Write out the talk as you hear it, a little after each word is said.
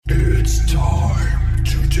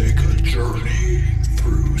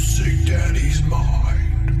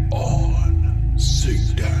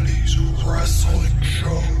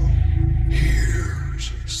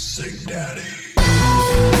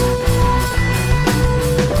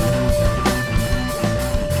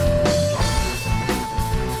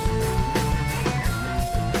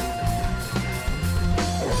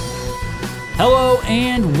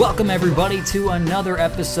And welcome everybody to another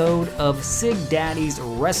episode of Sig Daddy's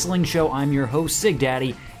Wrestling Show. I'm your host, Sig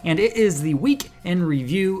Daddy, and it is the week in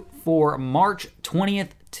review for March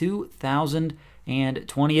 20th,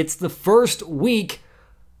 2020. It's the first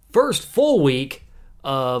full week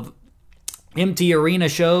of empty arena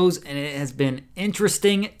shows, and it has been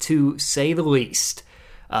interesting to say the least.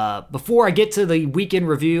 Before I get to the weekend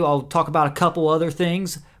review, I'll talk about a couple other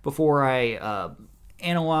things before I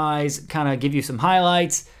analyze, kind of give you some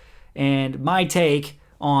highlights and my take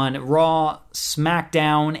on Raw,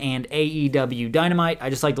 SmackDown, and AEW Dynamite. I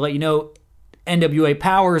just like to let you know NWA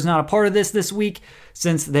Power is not a part of this week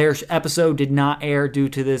since their episode did not air due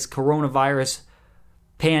to this coronavirus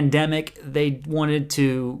pandemic. They wanted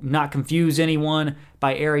to not confuse anyone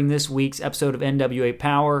by airing this week's episode of NWA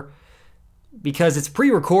Power because it's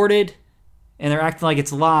pre-recorded and they're acting like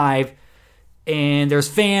it's live, and there's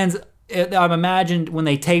fans. I've imagined when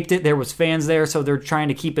they taped it, there was fans there, so they're trying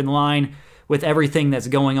to keep in line with everything that's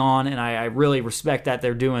going on, and I really respect that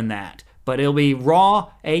they're doing that. But it'll be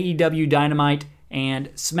Raw, AEW Dynamite, and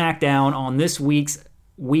SmackDown on this week's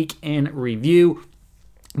Week in Review.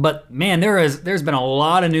 But man, there's been a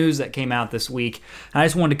lot of news that came out this week. I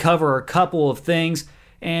just wanted to cover a couple of things.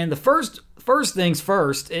 And the first things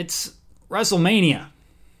first, it's WrestleMania.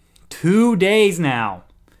 2 days now.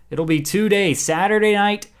 It'll be 2 days, Saturday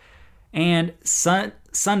night and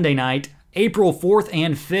Sunday night, April 4th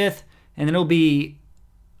and 5th, and it'll be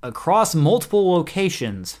across multiple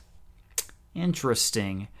locations.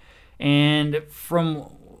 Interesting. And from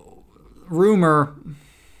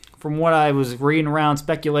what I was reading around,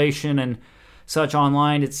 speculation and such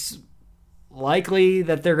online, it's likely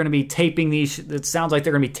that they're going to be taping these. It sounds like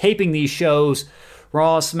they're going to be taping these shows,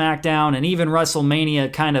 Raw, SmackDown, and even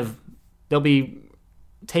WrestleMania. They'll be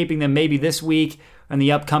taping them maybe this week and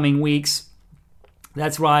the upcoming weeks.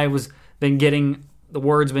 That's why the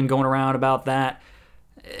word's been going around about that.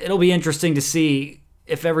 It'll be interesting to see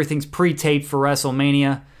if everything's pre-taped for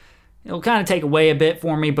WrestleMania. It'll kind of take away a bit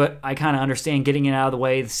for me, but I kind of understand getting it out of the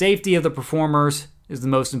way. The safety of the performers is the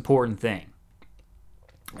most important thing.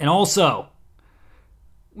 And also,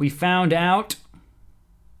 we found out,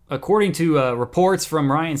 according to reports from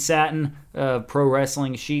Ryan Satin of Pro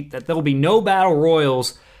Wrestling Sheet, that there'll be no battle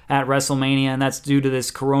royals at WrestleMania, and that's due to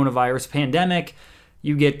this coronavirus pandemic.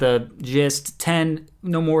 You get the gist.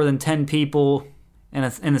 No more than 10 people in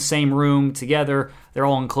the same room together. They're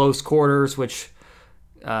all in close quarters, which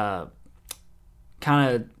kind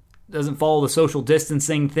of doesn't follow the social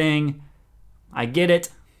distancing thing. I get it,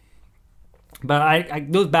 but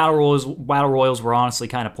those battle royals were honestly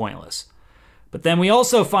kind of pointless. But then we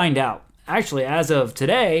also find out, actually, as of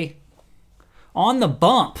today, on the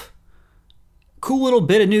bump, cool little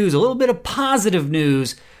bit of news, a little bit of positive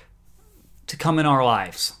news to come in our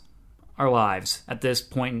lives at this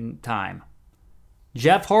point in time.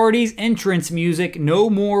 Jeff Hardy's entrance music, No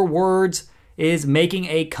More Words, is making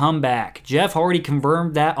a comeback. Jeff Hardy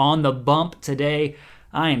confirmed that on the bump today.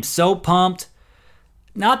 I am so pumped.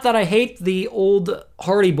 Not that I hate the old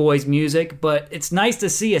Hardy Boys music, but it's nice to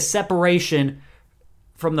see a separation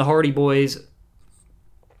from the Hardy Boys,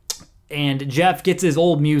 and Jeff gets his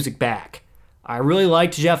old music back. I really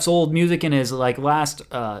liked Jeff's old music in his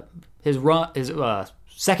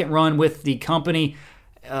second run with the company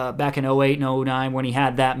back in 08 and 09 when he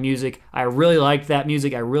had that music. I really liked that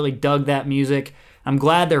music. I really dug that music. I'm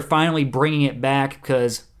glad they're finally bringing it back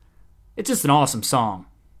because it's just an awesome song.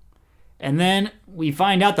 And then we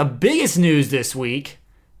find out the biggest news this week.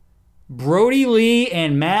 Brody Lee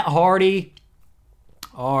and Matt Hardy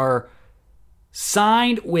are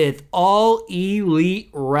signed with All Elite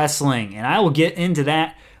Wrestling. And I will get into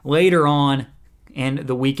that later on in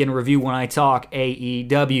the weekend review when I talk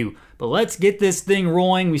AEW. But let's get this thing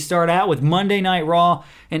rolling. We start out with Monday Night Raw.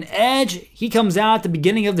 And Edge, he comes out at the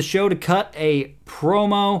beginning of the show to cut a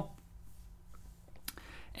promo.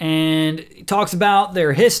 And he talks about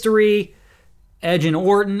their history. Edge and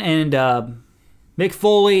Orton and Mick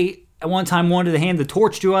Foley at one time wanted to hand the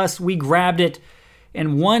torch to us. We grabbed it.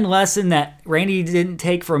 And one lesson that Randy didn't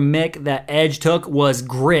take from Mick that Edge took was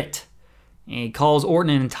grit. And he calls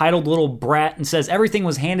Orton an entitled little brat and says everything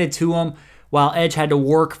was handed to him while Edge had to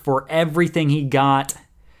work for everything he got.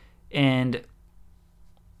 And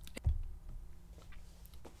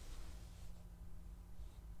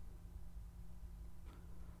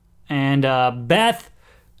Beth,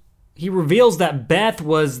 he reveals that Beth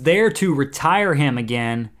was there to retire him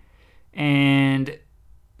again. And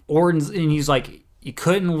he's like, you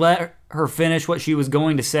couldn't let her finish what she was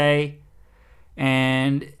going to say.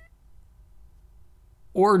 And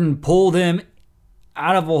Orton pulled him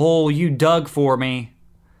out of a hole you dug for me.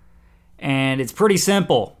 And it's pretty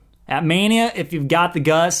simple. At Mania, if you've got the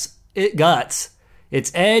guts,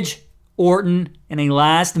 it's Edge, Orton, in a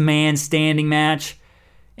last man standing match.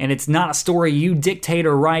 And it's not a story you dictate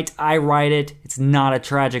or write, I write it. It's not a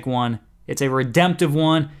tragic one. It's a redemptive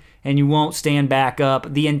one, and you won't stand back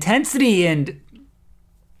up. The intensity and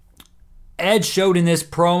Edge showed in this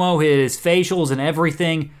promo, his facials and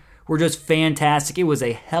everything were just fantastic. It was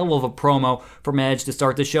a hell of a promo from Edge to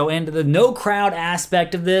start the show. And the no crowd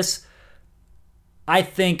aspect of this, I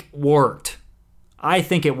think worked. I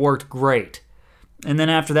think it worked great. And then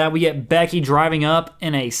after that, we get Becky driving up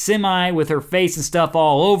in a semi with her face and stuff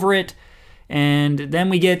all over it. And then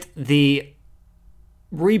we get the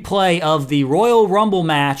replay of the Royal Rumble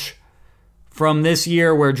match from this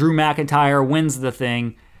year where Drew McIntyre wins the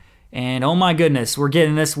thing. And oh my goodness, we're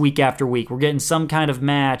getting this week after week. We're getting some kind of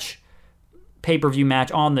match, pay-per-view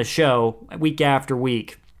match on the show week after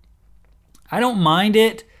week. I don't mind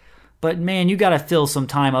it, but man, you got to fill some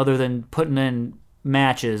time other than putting in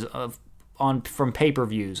matches from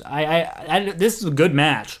pay-per-views. This is a good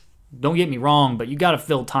match. Don't get me wrong, but you got to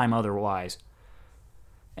fill time otherwise.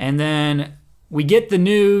 And then we get the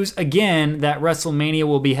news again that WrestleMania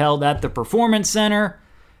will be held at the Performance Center.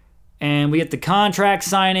 And we get the contract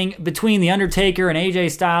signing between The Undertaker and AJ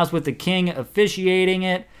Styles with the King officiating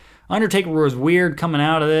it. Undertaker was weird coming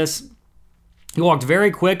out of this. He walked very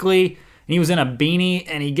quickly, and he was in a beanie,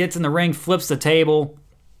 and he gets in the ring, flips the table.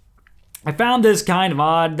 I found this kind of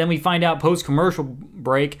odd. Then we find out post-commercial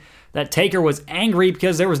break that Taker was angry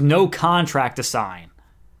because there was no contract to sign.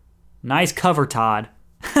 Nice cover, Todd.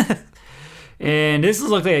 And this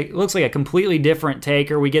looks like a completely different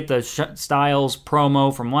Taker. We get the Styles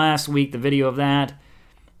promo from last week, the video of that.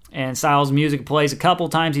 And Styles' music plays a couple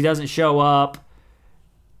times. He doesn't show up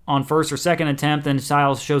on first or second attempt. Then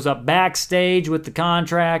Styles shows up backstage with the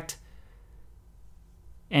contract.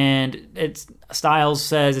 And Styles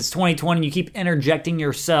says, it's 2020. You keep interjecting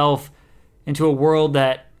yourself into a world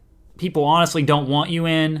that people honestly don't want you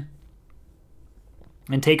in.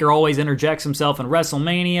 And Taker always interjects himself in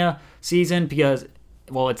WrestleMania season because,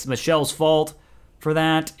 well, it's Michelle's fault for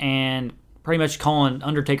that. And pretty much calling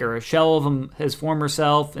Undertaker a shell of his former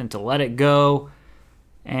self and to let it go.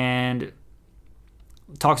 And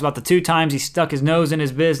talks about the 2 times he stuck his nose in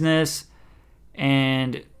his business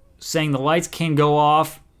and saying the lights can go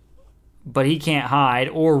off, but he can't hide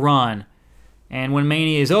or run. And when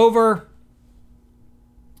Mania is over,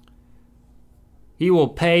 he will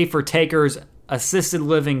pay for Taker's assisted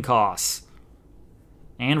living costs.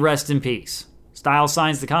 And rest in peace. Styles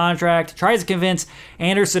signs the contract, tries to convince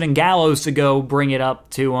Anderson and Gallows to go bring it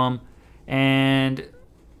up to him, and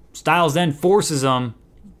Styles then forces him.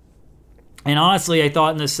 And honestly, I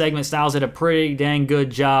thought in this segment, Styles did a pretty dang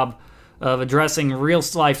good job of addressing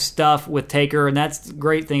real-life stuff with Taker, and that's the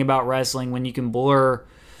great thing about wrestling, when you can blur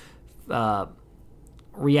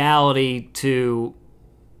reality to...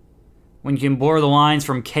 when you can blur the lines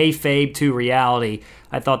from kayfabe to reality.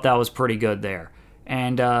 I thought that was pretty good there.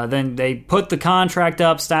 And then they put the contract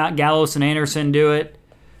up. Gallows and Anderson do it.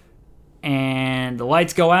 And the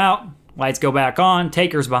lights go out. Lights go back on.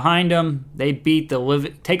 Taker's behind him.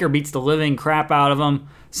 Taker beats the living crap out of him.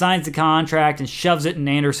 Signs the contract and shoves it in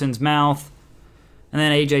Anderson's mouth. And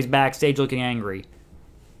then AJ's backstage looking angry.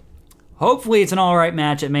 Hopefully it's an alright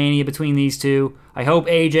match at Mania between these two. I hope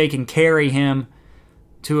AJ can carry him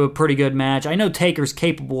to a pretty good match. I know Taker's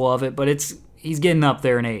capable of it, but he's getting up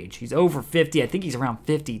there in age. He's over 50. I think he's around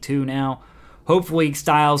 52 now. Hopefully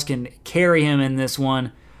Styles can carry him in this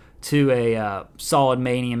one to a solid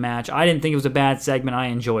Mania match. I didn't think it was a bad segment. I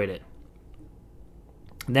enjoyed it.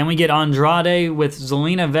 Then we get Andrade with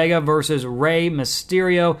Zelina Vega versus Rey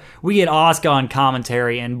Mysterio. We get Asuka on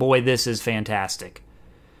commentary, and boy, this is fantastic.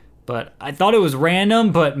 But I thought it was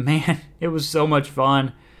random, but man, it was so much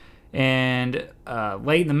fun. And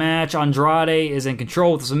late in the match, Andrade is in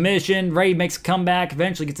control with the submission. Rey makes a comeback,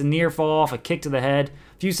 eventually gets a near fall off, a kick to the head.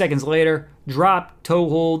 A few seconds later, drop, toe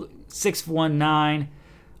hold, 619.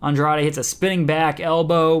 Andrade hits a spinning back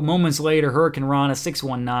elbow. Moments later, Hurricane Rana,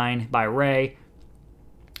 619 by Rey.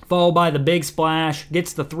 Followed by the big splash,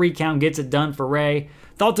 gets the 3 count, gets it done for Rey.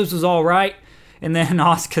 Thought this was all right. And then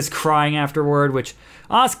Asuka's crying afterward, which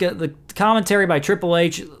Asuka, the commentary by Triple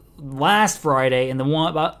H last Friday and the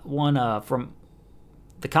one from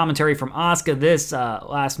the commentary from Asuka this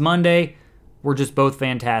last Monday were just both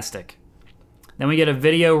fantastic. Then we get a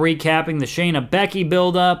video recapping the Shayna Becky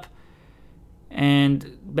build-up,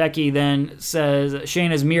 and Becky then says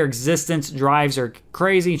Shayna's mere existence drives her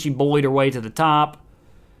crazy, and she bullied her way to the top.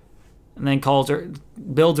 and then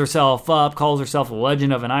builds herself up, calls herself a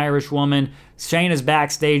legend of an Irish woman. Shayna's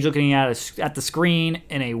backstage looking at the screen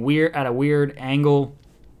at a weird angle.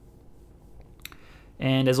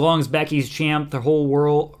 And as long as Becky's champ, her whole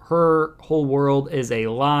world is a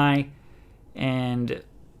lie. And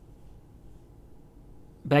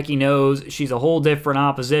Becky knows she's a whole different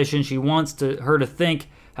opposition. She wants her to think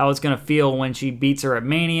how it's going to feel when she beats her at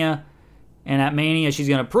Mania. And at Mania, she's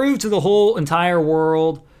going to prove to the whole entire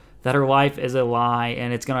world that her life is a lie,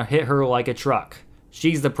 and it's going to hit her like a truck.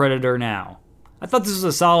 She's the Predator now. I thought this was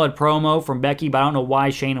a solid promo from Becky, but I don't know why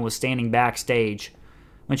Shayna was standing backstage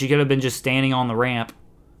when she could have been just standing on the ramp.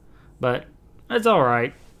 But that's all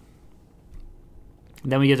right.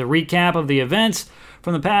 Then we get a recap of the events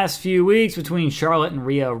from the past few weeks between Charlotte and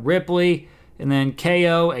Rhea Ripley. And then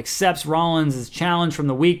KO accepts Rollins' challenge from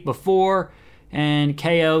the week before. And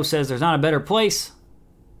KO says there's not a better place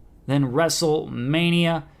than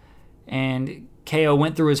WrestleMania. And KO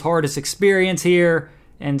went through his hardest experience here.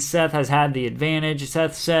 And Seth has had the advantage.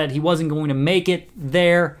 Seth said he wasn't going to make it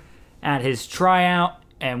there at his tryout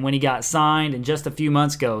and when he got signed and just a few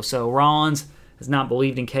months ago. So Rollins has not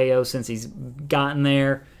believed in KO since he's gotten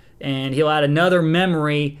there. And he'll add another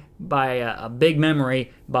memory a big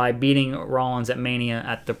memory by beating Rollins at Mania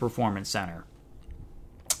at the Performance Center.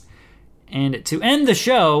 And to end the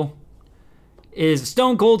show is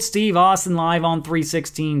Stone Cold Steve Austin live on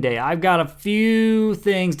 316 Day. I've got a few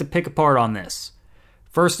things to pick apart on this.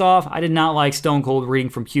 First off, I did not like Stone Cold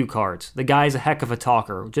reading from cue cards. The guy's a heck of a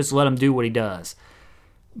talker. Just let him do what he does.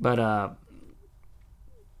 But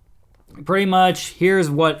pretty much, here's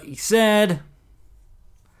what he said.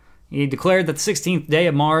 He declared that the 16th day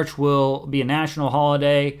of March will be a national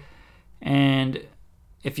holiday. And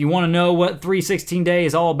if you want to know what 316 Day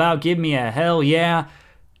is all about, give me a hell yeah.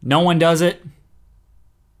 No one does it.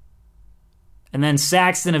 And then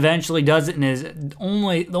Saxton eventually does it in the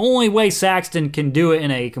only way Saxton can do it in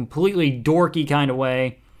a completely dorky kind of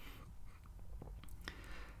way.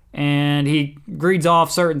 And he reads off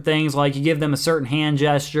certain things, like you give them a certain hand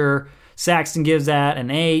gesture. Saxton gives that an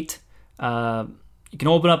 8. You can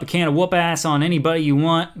open up a can of whoop ass on anybody you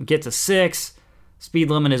want and gets a 6. Speed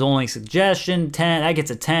limit is only suggestion. 10. That gets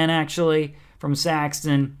a 10 actually from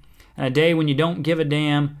Saxton. And a day when you don't give a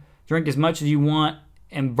damn. Drink as much as you want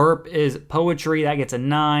and burp is poetry. That gets a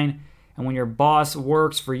 9. And when your boss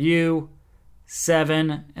works for you,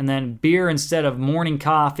 7. And then beer instead of morning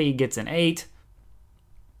coffee gets an 8.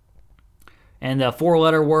 And the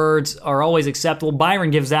 4-letter words are always acceptable.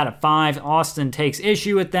 Byron gives that a 5. Austin takes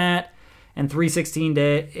issue with that. And 316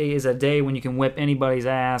 Day is a day when you can whip anybody's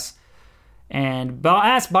ass. And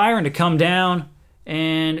ask Byron to come down.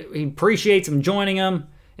 And he appreciates him joining him.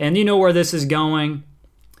 And you know where this is going.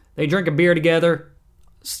 They drink a beer together.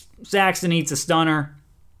 Saxton eats a stunner.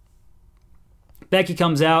 Becky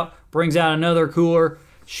comes out, brings out another cooler.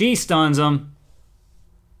 She stuns him.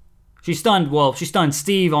 She stunned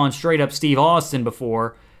Steve on straight up Steve Austin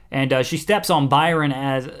before. And she steps on Byron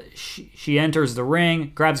as she enters the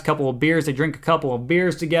ring, grabs a couple of beers. They drink a couple of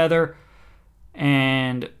beers together.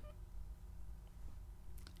 And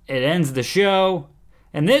it ends the show.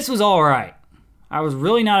 And this was all right. I was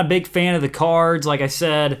really not a big fan of the cards, like I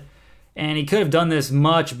said. And he could have done this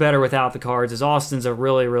much better without the cards, as Austin's a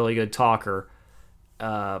really, really good talker.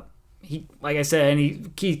 Like I said,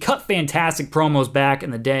 and he cut fantastic promos back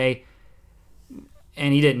in the day.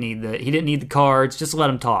 And he didn't need the cards. Just let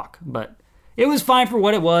him talk. But it was fine for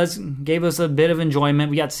what it was. Gave us a bit of enjoyment.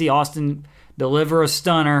 We got to see Austin deliver a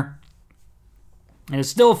stunner. And it's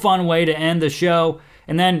still a fun way to end the show.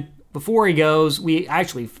 And then before he goes, we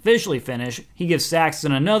actually officially finish. He gives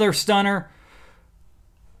Saxton another stunner.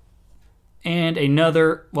 And he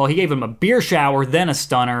gave him a beer shower, then a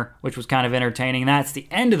stunner, which was kind of entertaining. And that's the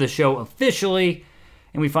end of the show officially.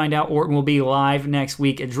 And we find out Orton will be live next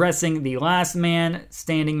week addressing the Last Man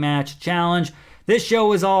Standing Match Challenge. This show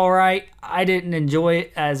was alright. I didn't enjoy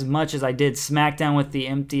it as much as I did SmackDown with the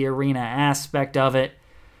empty arena aspect of it.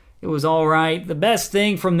 It was alright. The best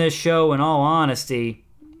thing from this show, in all honesty,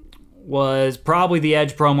 was probably the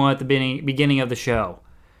Edge promo at the beginning of the show.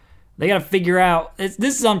 They got to figure out, this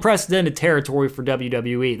is unprecedented territory for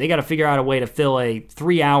WWE. They got to figure out a way to fill a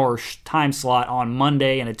 3-hour time slot on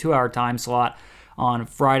Monday and a 2-hour time slot on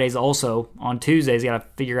Fridays. Also on Tuesdays, you got to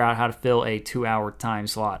figure out how to fill a 2-hour time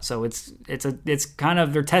slot. So it's kind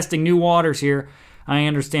of, they're testing new waters here. I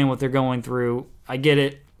understand what they're going through. I get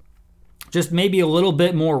it. Just maybe a little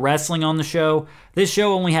bit more wrestling on the show. This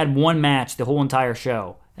show only had one match the whole entire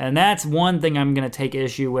show, and that's one thing I'm going to take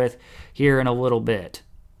issue with here in a little bit.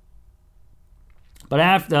 But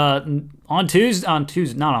on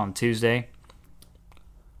Tuesday.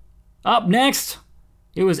 Up next,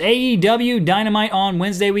 it was AEW Dynamite on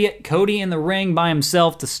Wednesday. We get Cody in the ring by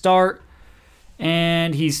himself to start.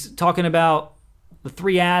 And he's talking about the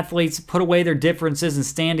three athletes put away their differences and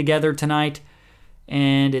stand together tonight.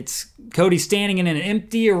 And it's Cody standing in an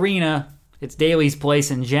empty arena. It's Daly's place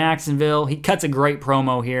in Jacksonville. He cuts a great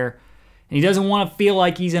promo here. And he doesn't want to feel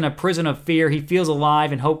like he's in a prison of fear. He feels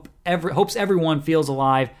alive and hopes everyone feels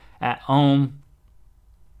alive at home.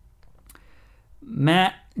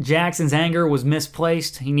 Matt Jackson's anger was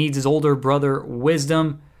misplaced. He needs his older brother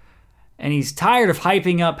wisdom. And he's tired of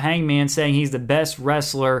hyping up Hangman, saying he's the best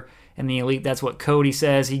wrestler in the Elite. That's what Cody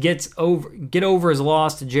says. He get over his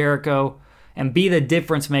loss to Jericho and be the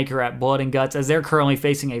difference maker at Blood and Guts, as they're currently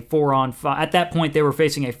facing a 4-on-5. At that point, they were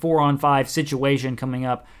facing a 4-on-5 situation coming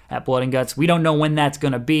up at Blood and Guts. We don't know when that's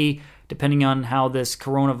going to be, depending on how this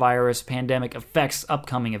coronavirus pandemic affects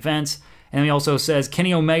upcoming events. And he also says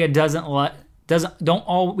Kenny Omega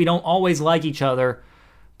we don't always like each other,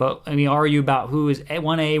 but we argue about who is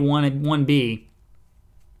 1A, 1 and 1B.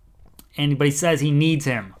 But he says he needs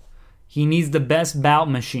him. He needs the best bout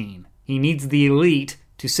machine. He needs the Elite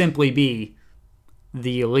to simply be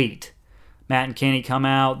the Elite. Matt and Kenny come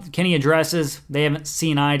out. Kenny addresses. They haven't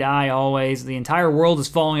seen eye to eye always. The entire world is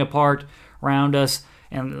falling apart around us,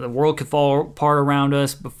 and the world could fall apart around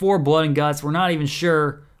us. Before Blood and Guts, we're not even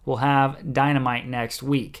sure we'll have Dynamite next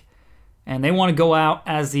week. And they want to go out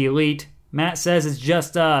as the Elite. Matt says it's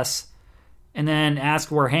just us. And then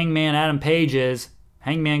asks where Hangman Adam Page is.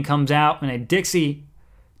 Hangman comes out in a Dixie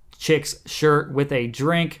Chicks shirt with a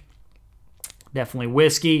drink. Definitely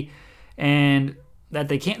whiskey. And that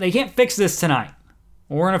they can't fix this tonight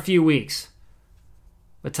or in a few weeks.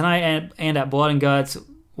 But tonight and at Blood and Guts,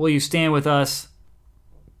 will you stand with us?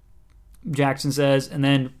 Jackson says. And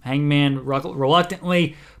then Hangman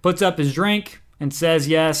reluctantly puts up his drink and says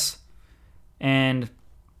yes. And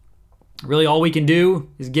really all we can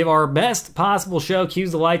do is give our best possible show,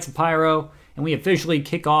 cues the lights and pyro, and we officially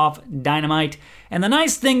kick off Dynamite. And the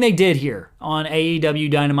nice thing they did here on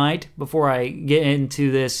AEW Dynamite, before I get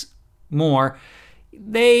into this more,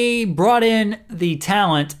 they brought in the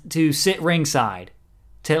talent to sit ringside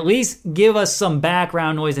to at least give us some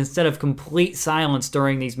background noise instead of complete silence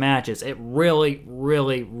during these matches. It really,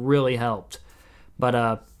 really, really helped.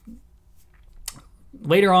 But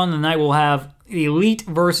later on in the night, we'll have the Elite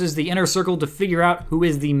versus the Inner Circle to figure out who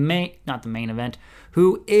is not the main event,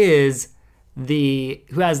 who has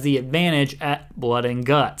the advantage at Blood and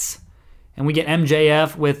Guts. And we get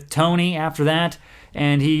MJF with Tony after that,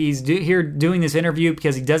 and he's here doing this interview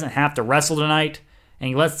because he doesn't have to wrestle tonight, and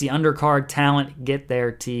he lets the undercard talent get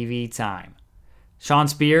their TV time. Shawn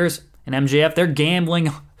Spears and MJF, they're gambling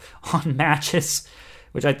on matches,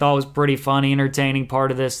 which I thought was pretty funny, entertaining part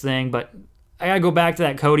of this thing, but I gotta go back to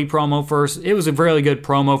that Cody promo first. It was a really good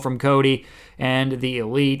promo from Cody and the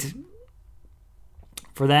Elite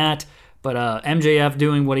for that. But MJF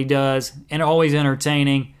doing what he does, and always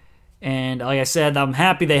entertaining. And like I said, I'm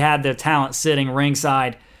happy they had their talent sitting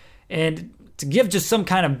ringside. And to give just some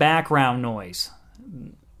kind of background noise,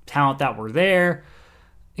 talent that were there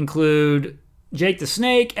include Jake the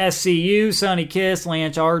Snake, SCU, Sonny Kiss,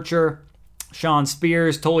 Lance Archer, Shawn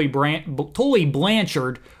Spears, Tully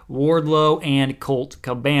Blanchard, Wardlow, and Colt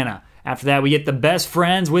Cabana. After that, we get the Best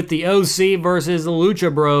Friends with the OC versus the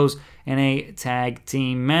Lucha Bros in a tag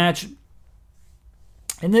team match.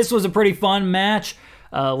 And this was a pretty fun match.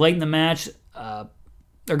 Late in the match,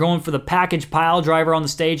 they're going for the package pile driver on the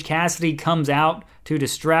stage. Cassidy comes out to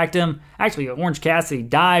distract him. Actually, Orange Cassidy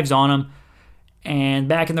dives on him. And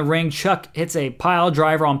back in the ring, Chuck hits a pile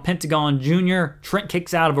driver on Pentagon Jr. Trent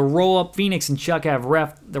kicks out of a roll-up. Phoenix and Chuck have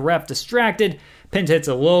the ref distracted. Penta hits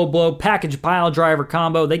a low blow, package pile driver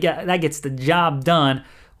combo. That gets the job done.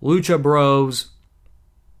 Lucha Bros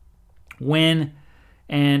win.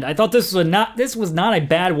 And I thought this was not a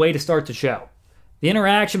bad way to start the show. The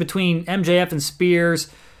interaction between MJF and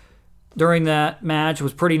Spears during that match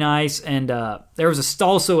was pretty nice. And there was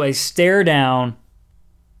also a stare down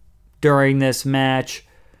during this match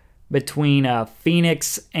between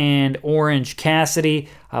Phoenix and Orange Cassidy.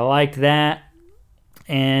 I liked that.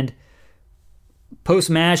 And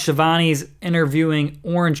post-match, Shivani's interviewing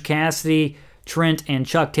Orange Cassidy, Trent, and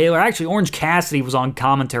Chuck Taylor. Actually, Orange Cassidy was on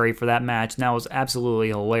commentary for that match, and that was absolutely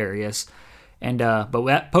hilarious. And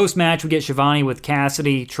but post-match, we get Shivani with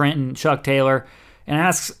Cassidy, Trent, and Chuck Taylor, and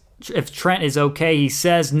asks if Trent is okay. He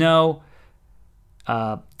says no.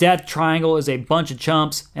 Death Triangle is a bunch of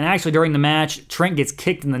chumps. And actually, during the match, Trent gets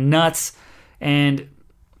kicked in the nuts. And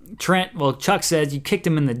Chuck says you kicked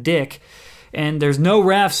him in the dick. And there's no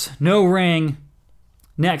refs, no ring.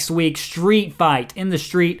 Next week, street fight in the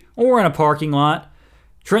street or in a parking lot.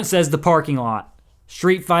 Trent says the parking lot.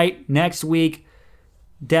 Street fight next week.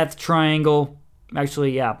 Death Triangle.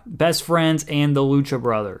 Actually, yeah. Best Friends and the Lucha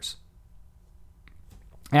Brothers.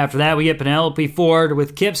 After that, we get Penelope Ford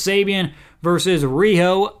with Kip Sabian versus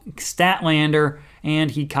Riho, Statlander, and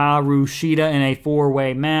Hikaru Shida in a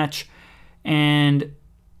 4-way match. And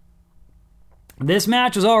this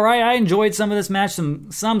match was all right. I enjoyed some of this match.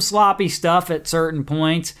 Some sloppy stuff at certain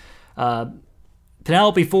points.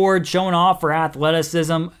 Penelope Ford showing off for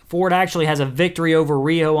athleticism. Ford actually has a victory over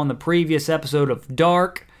Riho on the previous episode of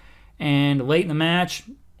Dark. And late in the match,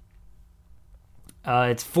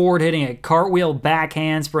 it's Ford hitting a cartwheel back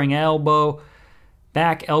handspring elbow.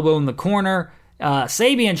 Back elbow in the corner.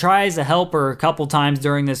 Sabian tries to help her a couple times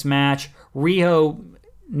during this match. Riho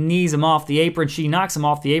knees him off the apron. She knocks him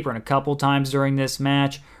off the apron a couple times during this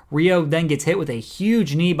match. Riho then gets hit with a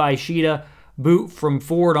huge knee by Shida. Boot from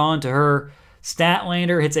Ford onto her.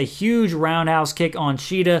 Statlander hits a huge roundhouse kick on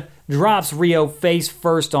Shida. Drops Riho face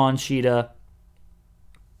first on Shida.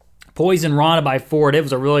 Poison Rana by Ford. It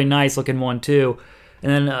was a really nice looking one too.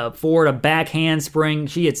 And then Ford, a back handspring.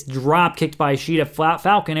 She gets drop kicked by Shida.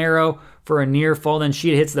 Falcon Arrow for a near fall. Then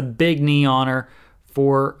Shida hits the big knee on her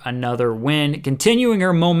for another win. Continuing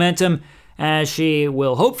her momentum as she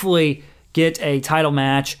will hopefully get a title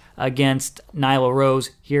match against Nyla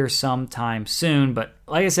Rose here sometime soon. But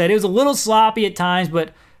like I said, it was a little sloppy at times,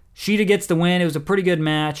 but Shida gets the win. It was a pretty good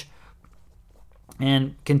match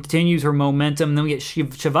and continues her momentum. Then we get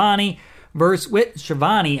Shivani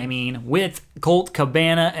with Colt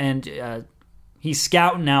Cabana, and he's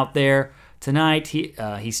scouting out there tonight. He's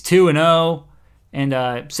 2-0, and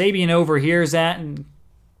Sabian overhears that, and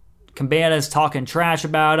Cabana's talking trash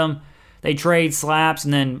about him. They trade slaps,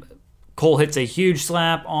 and then Cole hits a huge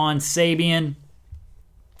slap on Sabian,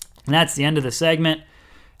 and that's the end of the segment.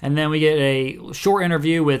 And then we get a short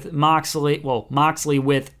interview with Moxley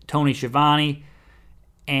with Tony Schiavone.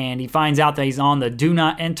 And he finds out that he's on the do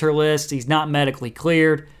not enter list. He's not medically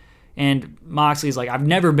cleared. And Moxley's like, I've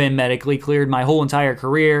never been medically cleared my whole entire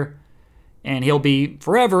career. And he'll be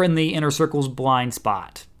forever in the Inner Circle's blind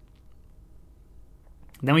spot.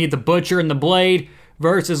 Then we get the Butcher and the Blade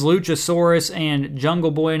versus Luchasaurus and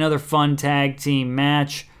Jungle Boy. Another fun tag team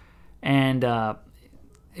match. And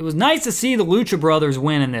it was nice to see the Lucha Brothers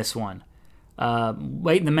win in this one.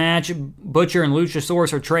 Late in the match, Butcher and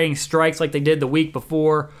Luchasaurus are trading strikes like they did the week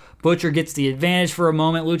before. Butcher gets the advantage for a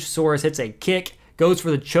moment. Luchasaurus hits a kick, goes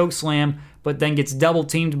for the choke slam, but then gets double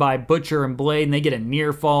teamed by Butcher and Blade, and they get a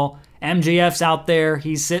near fall. MJF's out there.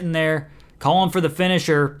 He's sitting there calling for the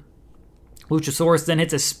finisher. Luchasaurus then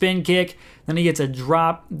hits a spin kick. Then he gets a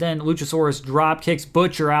drop. Then Luchasaurus drop kicks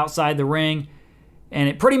Butcher outside the ring. And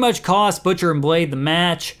it pretty much cost Butcher and Blade the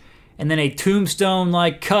match. And then a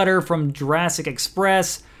tombstone-like cutter from Jurassic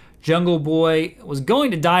Express. Jungle Boy was going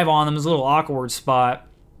to dive on them. It was a little awkward spot.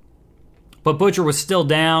 But Butcher was still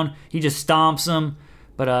down. He just stomps him.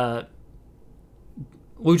 But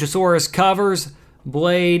Luchasaurus covers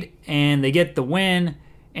Blade, and they get the win.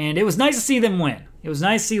 And it was nice to see them win. It was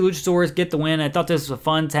nice to see Luchasaurus get the win. I thought this was a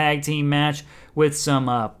fun tag team match with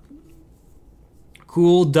some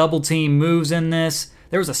cool double team moves in this.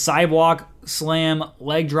 There was a sidewalk slam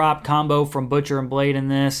leg drop combo from Butcher and Blade in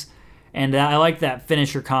this. And I like that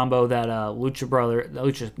finisher combo that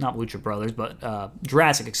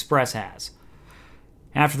Jurassic Express has.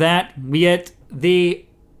 After that, we get the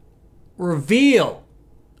reveal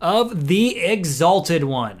of the Exalted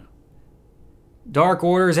One. Dark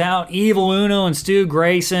Order's out. Evil Uno and Stu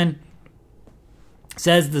Grayson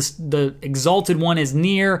says the Exalted One is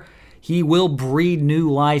near. He will breathe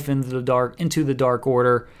new life into the Dark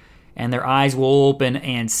Order, and their eyes will open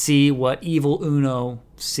and see what Evil Uno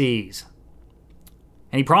sees.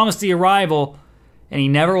 And he promised the arrival, and he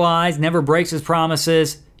never lies, never breaks his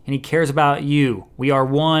promises, and he cares about you. We are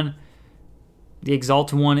one. The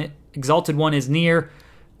Exalted One is near.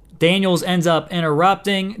 Daniels ends up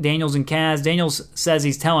interrupting. Daniels and Kaz. Daniels says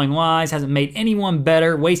he's telling lies, hasn't made anyone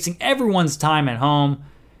better, wasting everyone's time at home,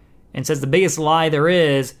 and says the biggest lie there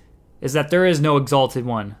is that there is no Exalted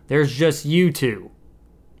One. There's just you two.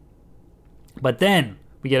 But then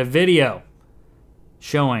we get a video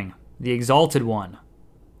showing the Exalted One.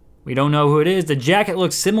 We don't know who it is. The jacket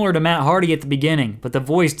looks similar to Matt Hardy at the beginning, but the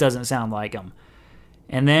voice doesn't sound like him.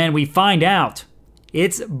 And then we find out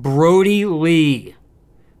it's Brody Lee,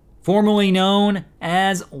 formerly known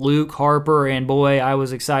as Luke Harper. And boy, I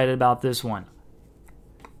was excited about this one.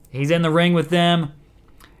 He's in the ring with them,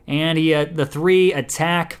 and the three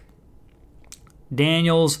attack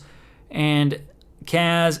Daniels and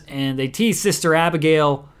Kaz, and they tease Sister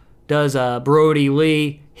Abigail does Brody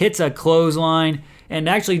Lee, hits a clothesline, And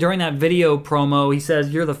actually, during that video promo, he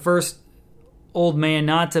says, "You're the first old man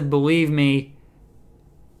not to believe me,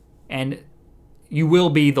 and you will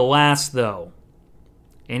be the last, though."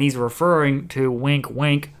 And he's referring to, wink,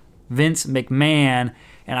 wink, Vince McMahon,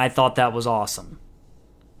 and I thought that was awesome.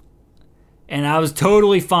 And I was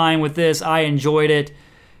totally fine with this. I enjoyed it,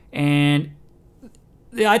 and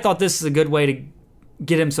I thought this is a good way to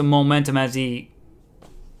get him some momentum as he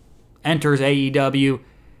enters AEW,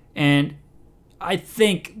 and I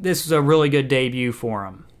think this was a really good debut for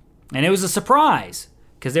him. And it was a surprise,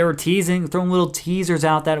 because they were throwing little teasers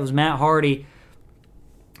out that it was Matt Hardy.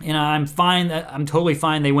 And I'm totally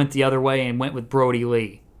fine they went the other way and went with Brody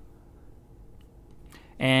Lee.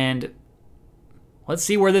 And let's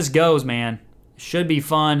see where this goes, man. Should be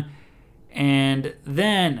fun. And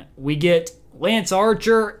then we get Lance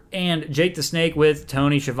Archer and Jake the Snake with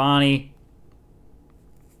Tony Schiavone.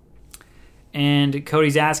 And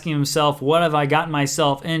Cody's asking himself, what have I gotten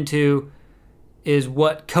myself into? Is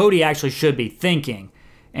what Cody actually should be thinking.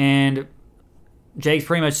 And Jake's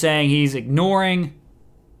pretty much saying he's ignoring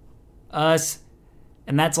us,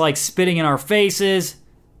 and that's like spitting in our faces.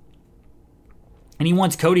 And he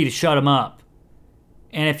wants Cody to shut him up.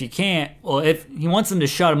 And if you can't, well, if he wants him to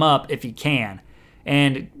shut him up if he can.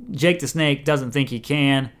 And Jake the Snake doesn't think he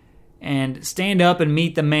can. And stand up and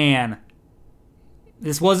meet the man.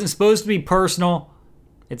 This wasn't supposed to be personal.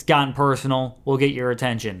 It's gotten personal. We'll get your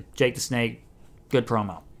attention. Jake the Snake, good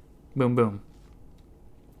promo. Boom, boom.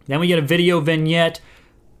 Then we get a video vignette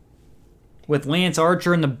with Lance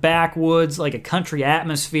Archer in the backwoods, like a country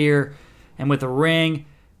atmosphere, and with a ring.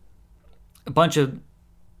 A bunch of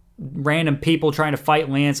random people trying to fight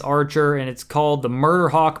Lance Archer, and it's called the Murder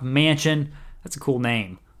Hawk Mansion. That's a cool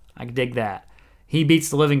name. I can dig that. He beats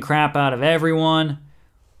the living crap out of everyone.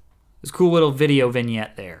 There's a cool little video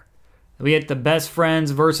vignette there. We get the Best Friends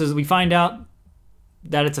versus, we find out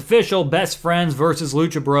that it's official, Best Friends versus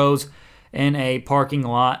Lucha Bros in a parking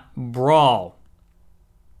lot brawl.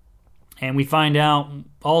 And we find out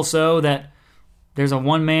also that there's a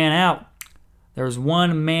one-man out. There's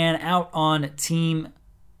one man out on Team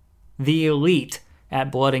The Elite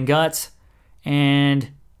at Blood and Guts.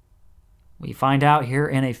 And we find out here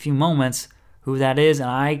in a few moments who that is. And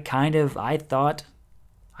I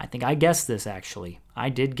think I guessed this, actually. I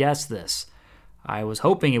did guess this. I was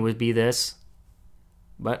hoping it would be this,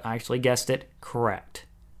 but I actually guessed it correct.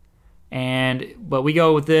 But we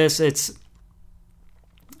go with this. It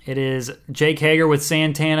is Jake Hager with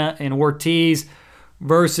Santana and Ortiz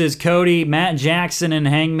versus Cody, Matt Jackson, and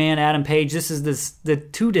Hangman Adam Page. This is the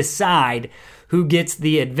to decide who gets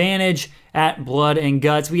the advantage at Blood and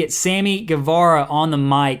Guts. We get Sammy Guevara on the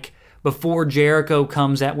mic before Jericho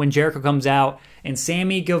comes out. When Jericho comes out, and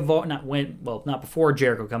Sammy Guevara, not before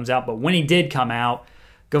Jericho comes out, but when he did come out,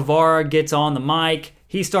 Guevara gets on the mic.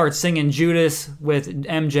 He starts singing Judas with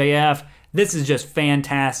MJF. This is just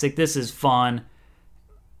fantastic. This is fun.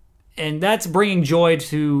 And that's bringing joy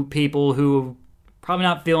to people who probably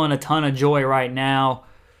not feeling a ton of joy right now.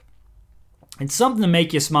 It's something to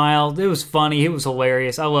make you smile. It was funny. It was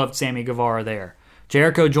hilarious. I loved Sammy Guevara there.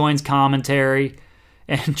 Jericho joins commentary,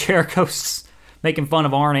 and Jericho's making fun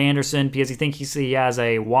of Arn Anderson because he thinks he has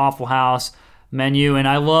a Waffle House menu. And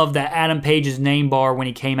I love that Adam Page's name bar when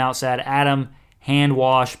he came out said Adam Hand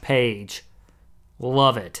Wash Page.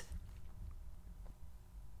 Love it.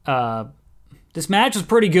 This match was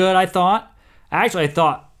pretty good, I thought. Actually, I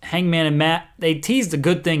thought Hangman and Matt, they teased a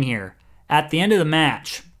good thing here. At the end of the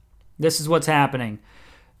match, this is what's happening.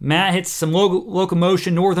 Matt hits some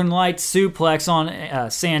locomotion Northern Lights suplex on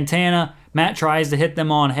Santana. Matt tries to hit them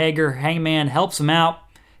on Hager. Hangman helps him out.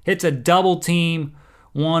 Hits a double team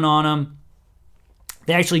one on him.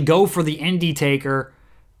 They actually go for the Indie Taker.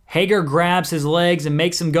 Hager grabs his legs and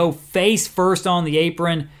makes him go face first on the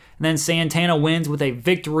apron. And then Santana wins with a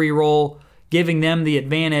victory roll, giving them the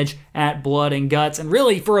advantage at Blood and Guts. And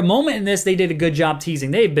really, for a moment in this, they did a good job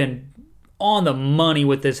teasing. They've been on the money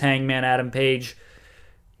with this Hangman Adam Page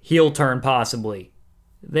heel turn, possibly.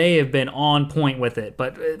 They have been on point with it.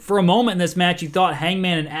 But for a moment in this match, you thought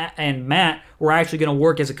Hangman and Matt were actually going to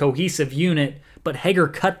work as a cohesive unit, but Hager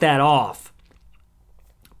cut that off.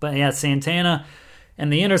 But yeah, Santana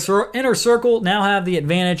and the Inner Circle now have the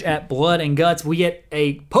advantage at Blood and Guts. We get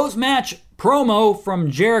a post-match promo from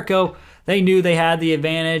Jericho. They knew they had the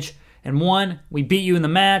advantage. And 1, we beat you in the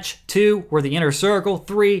match. 2, we're the Inner Circle.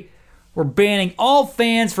 3, we're banning all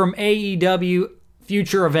fans from AEW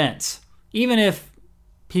future events. Even if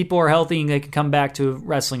people are healthy and they can come back to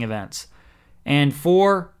wrestling events. And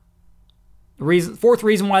 4th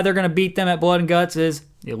reason why they're going to beat them at Blood and Guts is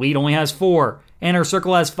the Elite only has 4. Inner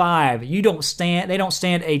Circle has 5. They don't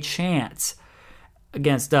stand a chance.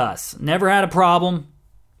 against us. Never had a problem.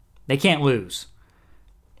 They can't lose.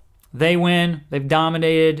 They win. They've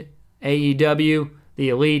dominated AEW, the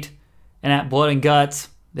Elite, and at Blood and Guts,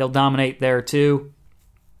 they'll dominate there too.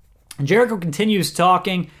 And Jericho continues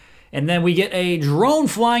talking, and then we get a drone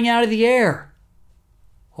flying out of the air.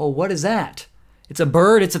 Oh, what is that? It's a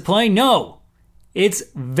bird? It's a plane? No. It's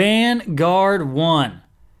Vanguard 1.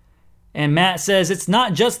 And Matt says, it's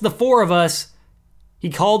not just the four of us. He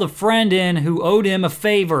called a friend in who owed him a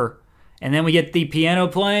favor. And then we get the piano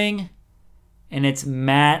playing, and it's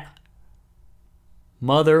Matt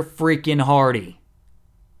Mother Freaking Hardy.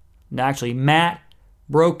 Actually, Matt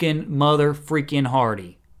Broken Mother Freaking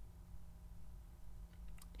Hardy.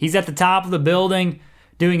 He's at the top of the building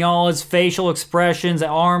doing all his facial expressions,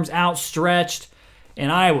 arms outstretched,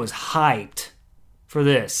 and I was hyped for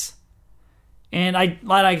this. And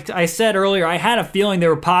like I said earlier, I had a feeling they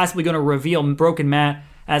were possibly going to reveal Broken Matt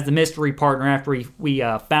as the mystery partner after we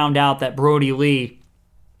found out that Brody Lee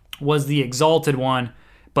was the Exalted One.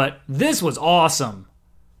 But this was awesome.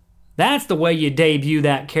 That's the way you debut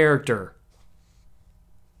that character.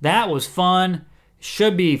 That was fun.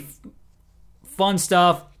 Should be fun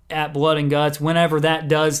stuff at Blood and Guts whenever that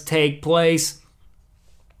does take place.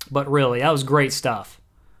 But really, that was great stuff.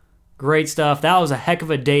 Great stuff. That was a heck of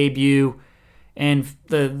a debut. And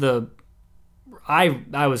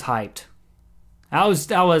I was hyped. That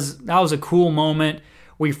was a cool moment.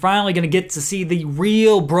 We're finally going to get to see the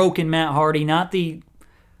real Broken Matt Hardy, not the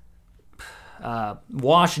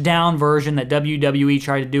washed down version that WWE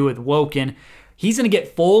tried to do with Woken. He's going to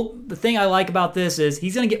get the thing I like about this is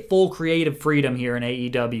he's going to get full creative freedom here in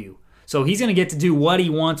AEW. So he's going to get to do what he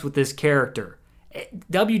wants with this character.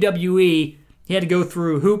 WWE, he had to go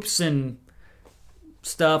through hoops and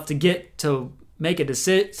stuff to get to make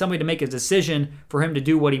a somebody to make a decision for him to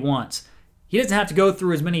do what he wants. He doesn't have to go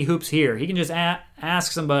through as many hoops here. He can just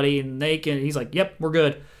ask somebody and he's like, yep, we're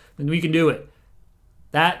good. Then we can do it.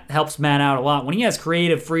 That helps Matt out a lot. When he has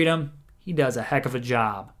creative freedom, he does a heck of a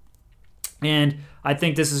job. And I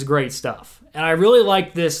think this is great stuff. And I really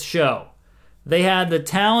liked this show. They had the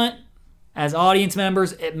talent as audience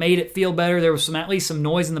members. It made it feel better. There was at least some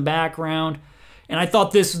noise in the background. And I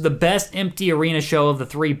thought this was the best empty arena show of the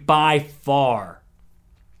three by far.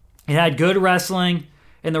 It had good wrestling,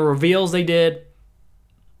 and the reveals they did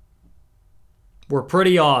were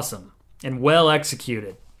pretty awesome and well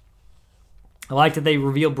executed. I like that they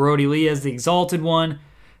revealed Brody Lee as the Exalted One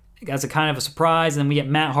as a kind of a surprise, and then we get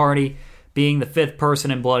Matt Hardy being the fifth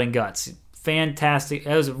person in Blood and Guts. Fantastic.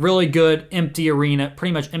 It was a really good empty arena,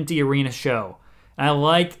 pretty much empty arena show. And I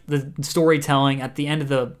liked the storytelling at the end of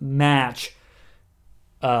the match,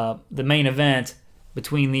 the main event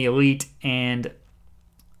between the Elite and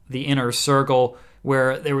the Inner Circle,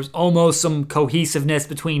 where there was almost some cohesiveness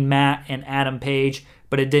between Matt and Adam Page,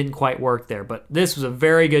 but it didn't quite work there. But this was a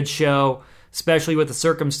very good show, especially with the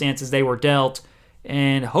circumstances they were dealt.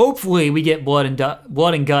 And hopefully we get Blood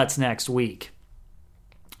and Guts next week.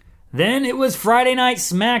 Then it was Friday Night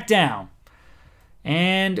SmackDown.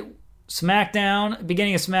 And SmackDown,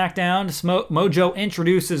 beginning of SmackDown, Mojo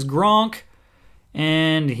introduces Gronk.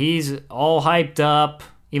 And he's all hyped up.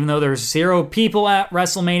 Even though there's 0 people at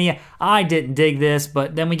WrestleMania, I didn't dig this.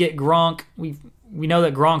 But then we get Gronk. We know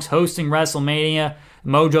that Gronk's hosting WrestleMania.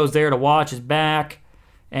 Mojo's there to watch his back.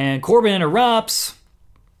 And Corbin interrupts.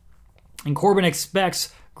 And Corbin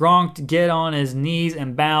expects Gronk to get on his knees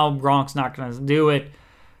and bow. Gronk's not going to do it.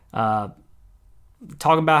 Talking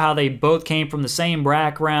about how they both came from the same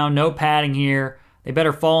background. No padding here. They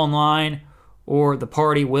better fall in line or the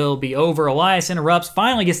party will be over. Elias interrupts,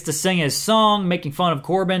 finally gets to sing his song, making fun of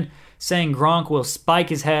Corbin, saying Gronk will spike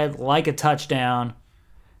his head like a touchdown.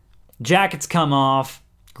 Jackets come off.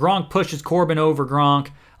 Gronk pushes Corbin over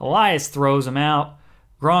Gronk. Elias throws him out.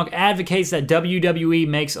 Gronk advocates that WWE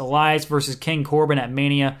makes Elias versus King Corbin at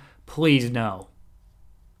Mania. Please no.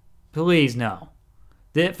 Please no.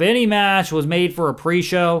 If any match was made for a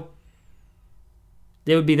pre-show,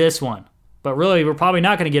 it would be this one. But really, we're probably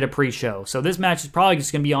not going to get a pre-show. So this match is probably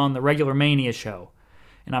just going to be on the regular Mania show.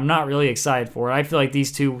 And I'm not really excited for it. I feel like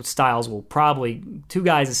these two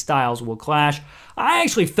guys' styles will clash. I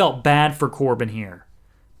actually felt bad for Corbin here.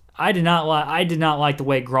 I did not like the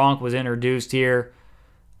way Gronk was introduced here.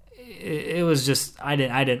 It was just, I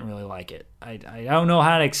didn't really like it. I don't know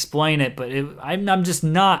how to explain it, but I'm just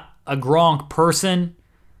not a Gronk person.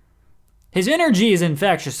 His energy is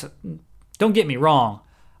infectious. Don't get me wrong.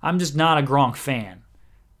 I'm just not a Gronk fan.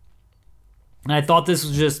 And I thought this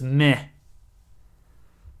was just meh.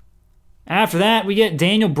 After that, we get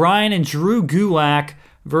Daniel Bryan and Drew Gulak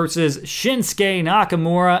versus Shinsuke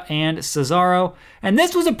Nakamura and Cesaro. And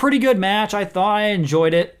this was a pretty good match. I thought I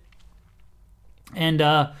enjoyed it. And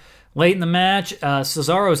late in the match,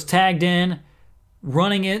 Cesaro's tagged in,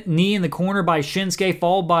 running it, knee in the corner by Shinsuke,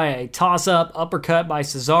 followed by a toss-up uppercut by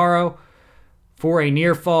Cesaro for a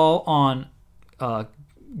near fall on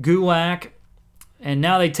Gulak. And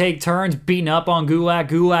now they take turns beating up on Gulak.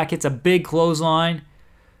 Gulak hits a big clothesline.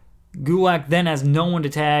 Gulak then has no one to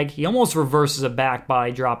tag. He almost reverses a back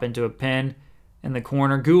body drop into a pin in the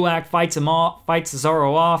corner. Gulak fights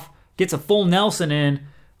Cesaro off, gets a full Nelson in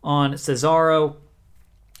on Cesaro.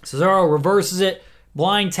 Cesaro reverses it,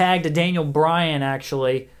 blind tag to Daniel Bryan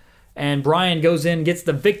actually, and Bryan goes in, gets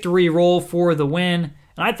the victory roll for the win.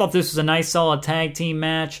 And I thought this was a nice solid tag team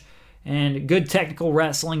match and good technical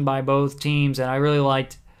wrestling by both teams, and I really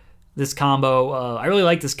liked this combo.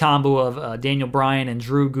 This combo of Daniel Bryan and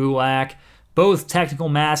Drew Gulak, both technical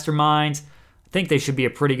masterminds. I think they should be a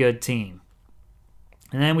pretty good team.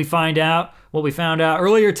 And then we found out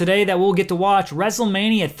earlier today, that we'll get to watch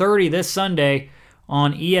WrestleMania 30 this Sunday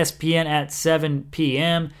on ESPN at 7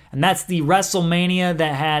 p.m. And that's the WrestleMania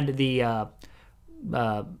that had the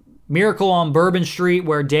Miracle on Bourbon Street,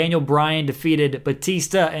 where Daniel Bryan defeated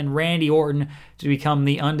Batista and Randy Orton to become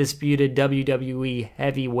the undisputed WWE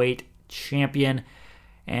Heavyweight Champion.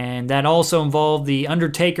 And that also involved the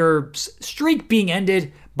Undertaker's streak being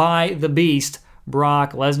ended by the Beast,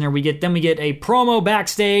 Brock Lesnar. We get a promo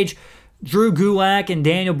backstage, Drew Gulak and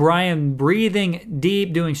Daniel Bryan breathing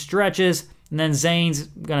deep, doing stretches, and then Zayn's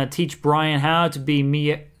gonna teach Bryan how to be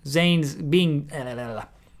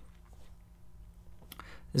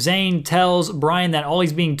Zayn tells Bryan that all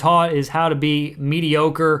he's being taught is how to be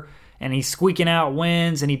mediocre, and he's squeaking out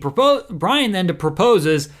wins. And Bryan then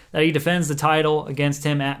proposes that he defends the title against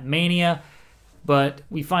him at Mania. But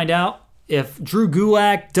we find out if Drew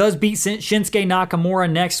Gulak does beat Shinsuke Nakamura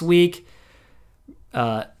next week,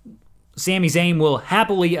 Sami Zayn will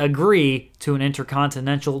happily agree to an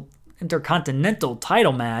intercontinental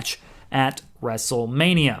title match at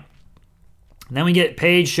WrestleMania. And then we get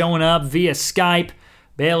Paige showing up via Skype.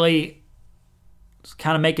 Bayley was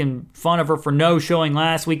kind of making fun of her for no showing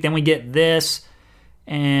last week. Then we get this,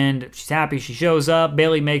 and she's happy she shows up.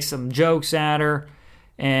 Bayley makes some jokes at her,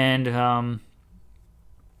 and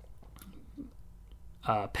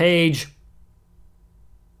Paige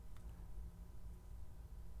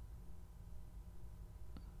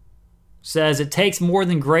says it takes more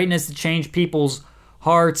than greatness to change people's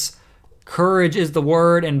hearts. Courage is the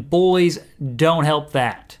word, and bullies don't help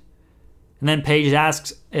that. And then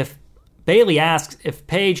Bayley asks if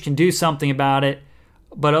Paige can do something about it,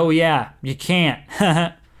 but oh yeah, you can't.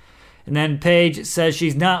 And then Paige says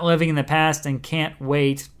she's not living in the past and can't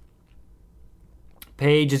wait.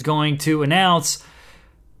 Paige is going to announce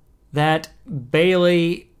that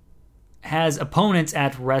Bayley has opponents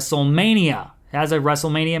at WrestleMania. Has a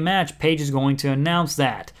WrestleMania match. Paige is going to announce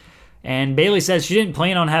that. And Bayley says she didn't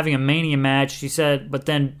plan on having a Mania match. She said, but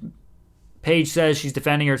then Paige says she's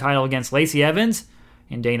defending her title against Lacey Evans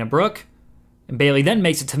and Dana Brooke. And Bayley then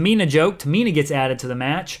makes a Tamina joke. Tamina gets added to the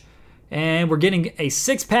match. And we're getting a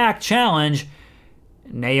six-pack challenge.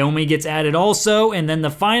 Naomi gets added also. And then the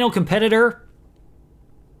final competitor.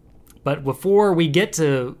 But before we get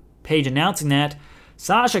to Paige announcing that,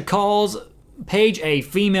 Sasha calls Paige a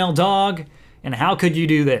female dog. And how could you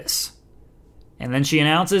do this? And then she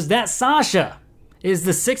announces that Sasha is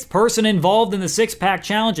the sixth person involved in the six-pack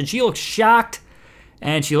challenge, and she looks shocked,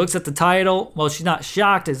 and she looks at the title. Well, she's not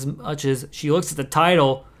shocked as much as she looks at the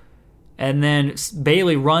title, and then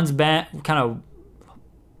Bayley runs back, kind of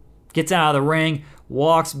gets out of the ring,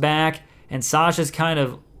 walks back, and Sasha's kind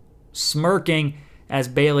of smirking as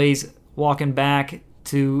Bayley's walking back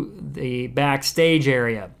to the backstage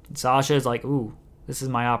area. And Sasha's like, ooh, this is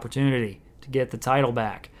my opportunity to get the title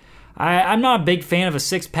back. I'm not a big fan of a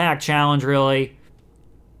six-pack challenge, really.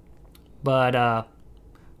 But I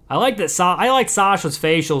like that. I like Sasha's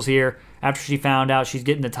facials here after she found out she's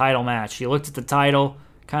getting the title match. She looked at the title,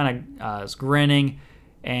 kind of was grinning,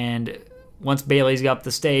 and once Bayley's up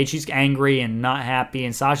the stage, she's angry and not happy,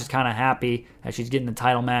 and Sasha's kind of happy that she's getting the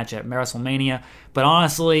title match at WrestleMania. But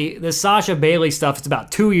honestly, this Sasha Bayley stuff is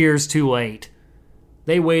about 2 years too late.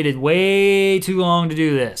 They waited way too long to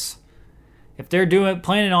do this. If they're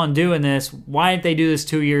planning on doing this, why didn't they do this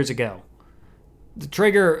 2 years ago? The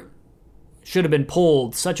trigger should have been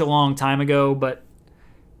pulled such a long time ago, but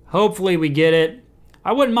hopefully we get it.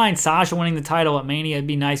 I wouldn't mind Sasha winning the title at Mania. It'd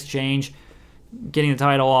be a nice change, getting the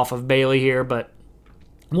title off of Bayley here, but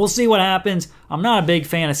we'll see what happens. I'm not a big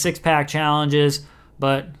fan of six-pack challenges,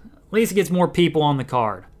 but at least it gets more people on the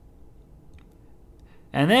card.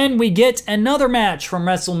 And then we get another match from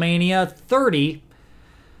WrestleMania 30.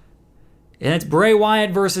 And it's Bray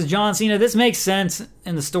Wyatt versus John Cena. This makes sense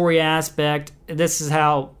in the story aspect. This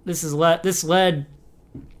led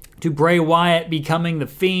to Bray Wyatt becoming the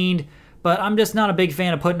Fiend. But I'm just not a big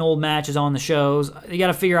fan of putting old matches on the shows. You got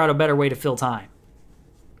to figure out a better way to fill time.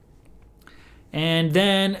 And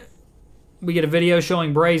then we get a video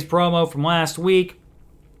showing Bray's promo from last week.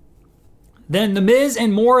 Then The Miz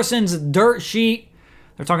and Morrison's dirt sheet.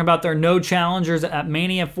 They're talking about their no challengers at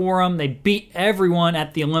Mania Forum. They beat everyone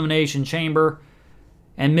at the Elimination Chamber.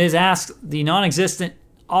 And Miz asks the non-existent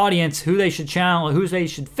audience who they should challenge, who they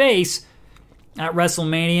should face at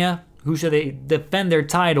WrestleMania. Who should they defend their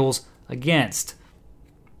titles against?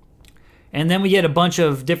 And then we get a bunch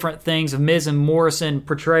of different things of Miz and Morrison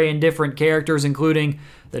portraying different characters, including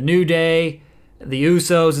the New Day, the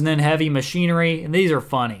Usos, and then Heavy Machinery. And these are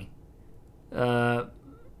funny.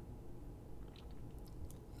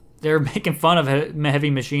 They're making fun of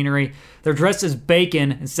Heavy Machinery. They're dressed as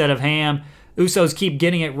bacon instead of ham. Usos keep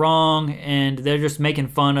getting it wrong, and they're just making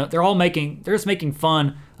fun of. They're just making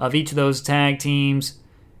fun of each of those tag teams.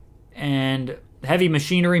 And Heavy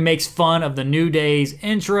Machinery makes fun of the New Day's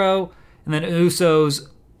intro, and then Usos,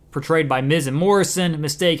 portrayed by Miz and Morrison,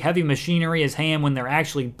 mistake Heavy Machinery as ham when they're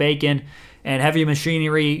actually bacon. And Heavy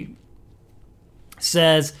Machinery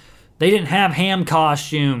says they didn't have ham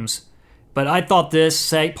costumes. But I thought this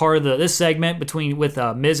segment with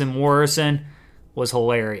Miz and Morrison was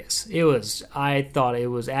hilarious. I thought it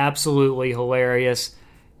was absolutely hilarious.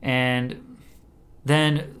 And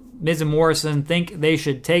then Miz and Morrison think they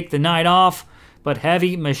should take the night off, but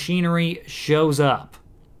Heavy Machinery shows up.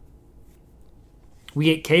 We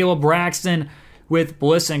get Kayla Braxton with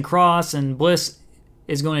Bliss and Cross, and Bliss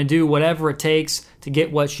is going to do whatever it takes to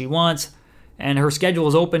get what she wants. And her schedule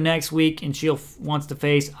is open next week, and she wants to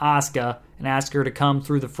face Asuka and ask her to come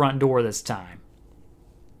through the front door this time.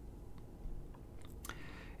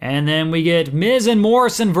 And then we get Miz and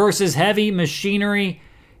Morrison versus Heavy Machinery.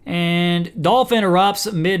 And Dolph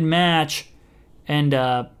interrupts mid-match. And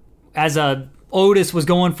as Otis was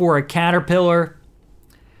going for a caterpillar,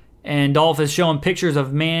 and Dolph is showing pictures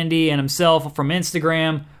of Mandy and himself from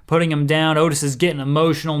Instagram, putting him down. Otis is getting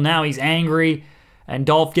emotional. Now he's angry. And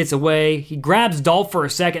Dolph gets away. He grabs Dolph for a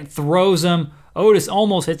second, throws him. Otis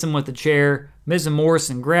almost hits him with the chair. Miz and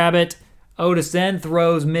Morrison grab it. Otis then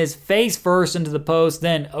throws Miz face first into the post.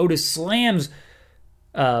 Then Otis slams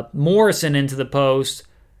Morrison into the post.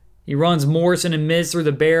 He runs Morrison and Miz through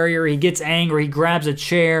the barrier. He gets angry. He grabs a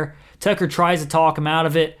chair. Tucker tries to talk him out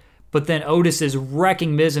of it. But then Otis is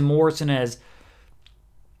wrecking Miz and Morrison as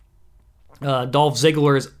Dolph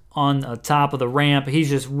Ziggler is on the top of the ramp. He's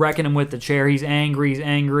just wrecking him with the chair. He's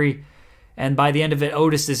angry. And by the end of it,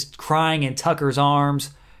 Otis is crying in Tucker's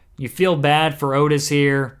arms. You feel bad for Otis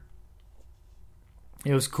here.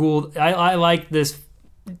 It was cool. I like this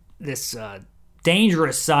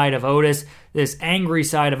dangerous side of Otis, this angry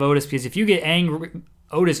side of Otis, because if you get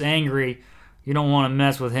Otis angry, you don't want to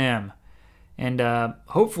mess with him. And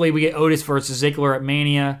hopefully we get Otis versus Ziggler at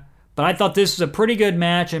Mania. But I thought this was a pretty good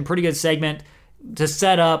match and pretty good segment to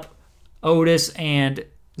set up Otis and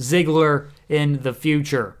Ziggler in the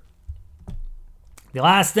future. The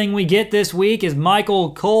last thing we get this week is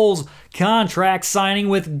Michael Cole's contract signing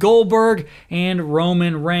with Goldberg and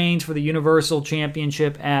Roman Reigns for the Universal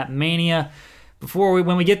Championship at Mania.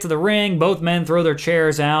 When we get to the ring, both men throw their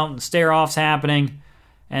chairs out and stare-off's happening.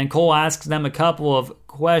 And Cole asks them a couple of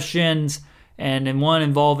questions, and in one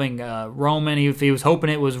involving Roman. He was hoping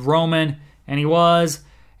it was Roman, and he was.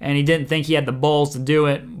 And he didn't think he had the balls to do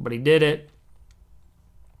it, but he did it.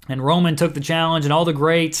 And Roman took the challenge, and all the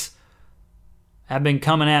greats have been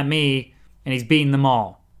coming at me, and he's beating them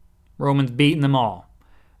all. Roman's beating them all.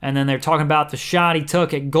 And then they're talking about the shot he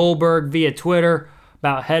took at Goldberg via Twitter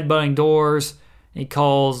about headbutting doors. He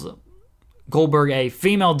calls Goldberg a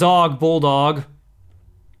female bulldog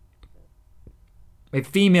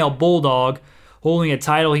holding a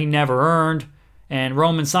title he never earned. And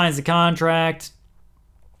Roman signs the contract.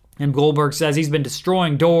 And Goldberg says he's been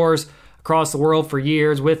destroying doors across the world for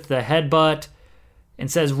years with the headbutt,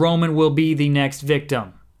 and says Roman will be the next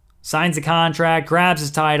victim. Signs the contract, grabs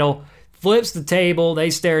his title, flips the table,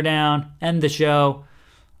 they stare down, end the show.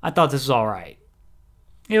 I thought this was all right.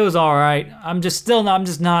 It was all right. I'm just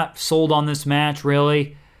not sold on this match,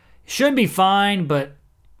 really. Should be fine, but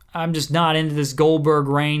I'm just not into this Goldberg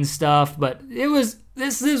Reigns stuff. But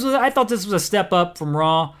I thought this was a step up from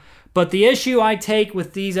Raw. But the issue I take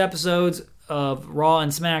with these episodes of Raw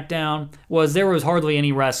and SmackDown was there was hardly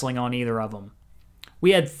any wrestling on either of them.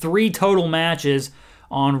 We had 3 total matches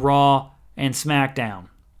on Raw and SmackDown.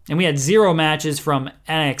 And we had 0 matches from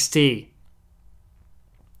NXT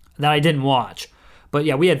that I didn't watch. But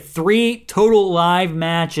yeah, we had 3 total live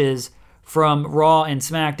matches from Raw and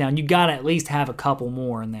SmackDown. You got to at least have a couple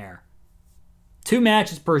more in there. 2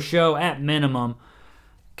 matches per show at minimum,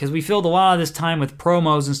 because we filled a lot of this time with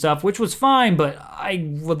promos and stuff, which was fine, but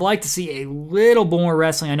I would like to see a little more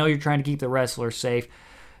wrestling. I know you're trying to keep the wrestlers safe,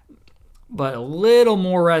 but a little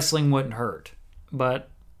more wrestling wouldn't hurt. But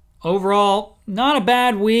overall, not a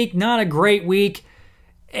bad week, not a great week.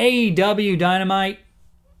 AEW Dynamite,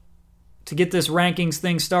 to get this rankings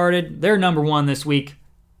thing started, they're number 1 this week.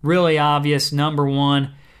 Really obvious, number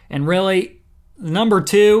 1. And really, number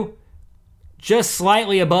 2, just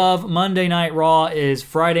slightly above Monday Night Raw, is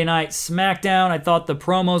Friday Night SmackDown. I thought the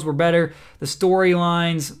promos were better. The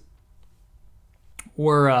storylines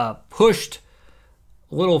were pushed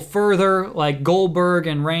a little further, like Goldberg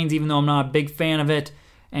and Reigns, even though I'm not a big fan of it.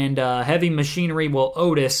 And Heavy Machinery,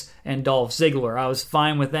 Otis and Dolph Ziggler. I was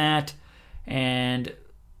fine with that. And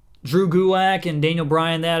Drew Gulak and Daniel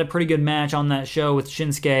Bryan, they had a pretty good match on that show with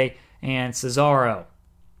Shinsuke and Cesaro.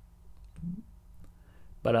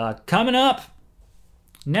 But coming up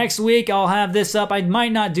next week, I'll have this up. I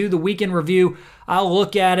might not do the weekend review. I'll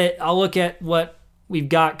look at it. I'll look at what we've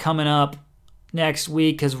got coming up next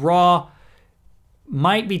week, because Raw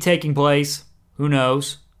might be taking place. Who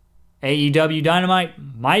knows? AEW Dynamite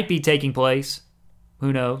might be taking place.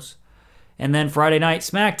 Who knows? And then Friday Night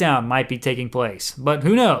SmackDown might be taking place. But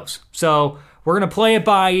who knows? So we're going to play it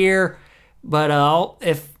by ear. But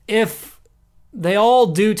if they all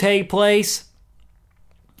do take place,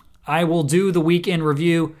 I will do the weekend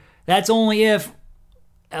review. That's only if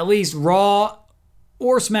at least Raw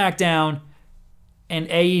or SmackDown and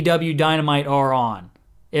AEW Dynamite are on.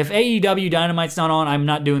 If AEW Dynamite's not on, I'm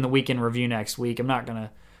not doing the weekend review next week. I'm not going to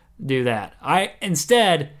do that.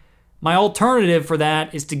 Instead, my alternative for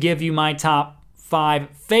that is to give you my top 5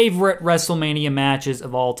 favorite WrestleMania matches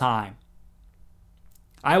of all time.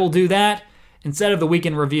 I will do that instead of the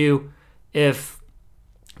weekend review if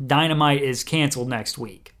Dynamite is canceled next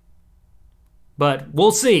week. But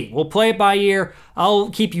we'll see. We'll play it by ear. I'll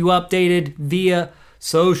keep you updated via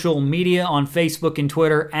social media on Facebook and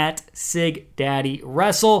Twitter at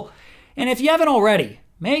SigDaddyWrestle. And if you haven't already,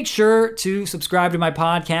 make sure to subscribe to my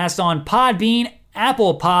podcast on Podbean,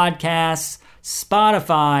 Apple Podcasts,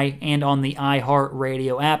 Spotify, and on the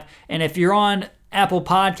iHeartRadio app. And if you're on Apple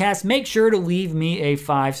Podcasts, make sure to leave me a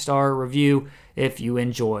 5-star review if you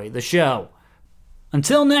enjoy the show.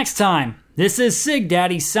 Until next time, this is Sig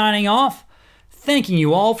Daddy signing off, thanking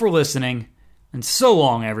you all for listening, and so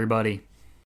long, everybody.